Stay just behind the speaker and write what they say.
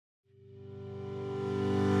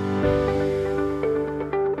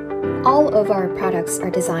All of our products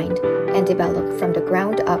are designed and developed from the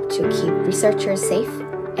ground up to keep researchers safe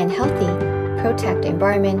and healthy, protect the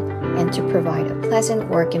environment, and to provide a pleasant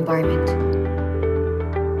work environment.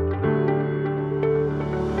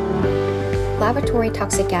 Laboratory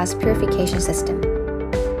Toxic Gas Purification System.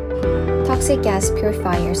 Toxic gas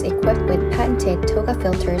purifiers equipped with patented TOGA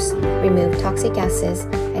filters remove toxic gases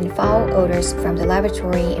and foul odors from the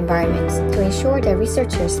laboratory environments to ensure that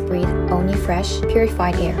researchers breathe only fresh,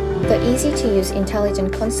 purified air. The easy-to-use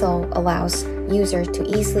intelligent console allows users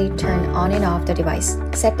to easily turn on and off the device,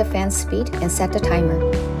 set the fan speed, and set the timer.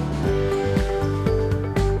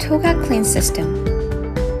 TOGA Clean System.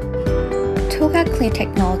 TOGA Clean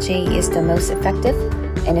technology is the most effective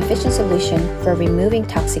and efficient solution for removing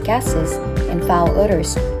toxic gases and foul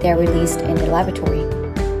odors that are released in the laboratory.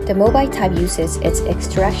 The mobile type uses its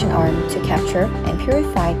extraction arm to capture and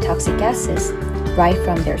purify toxic gases right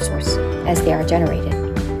from their source as they are generated.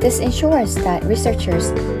 This ensures that researchers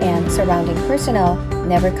and surrounding personnel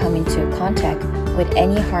never come into contact with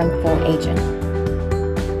any harmful agent.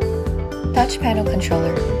 Touch Panel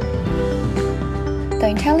Controller. The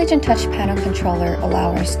intelligent touch panel controller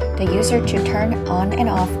allows the user to turn on and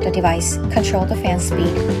off the device, control the fan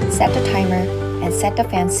speed, set the timer, and set the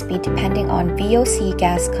fan speed depending on VOC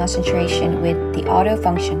gas concentration with the auto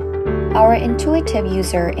function. Our intuitive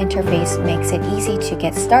user interface makes it easy to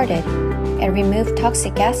get started and remove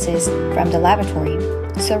toxic gases from the laboratory,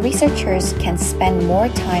 so researchers can spend more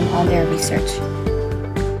time on their research.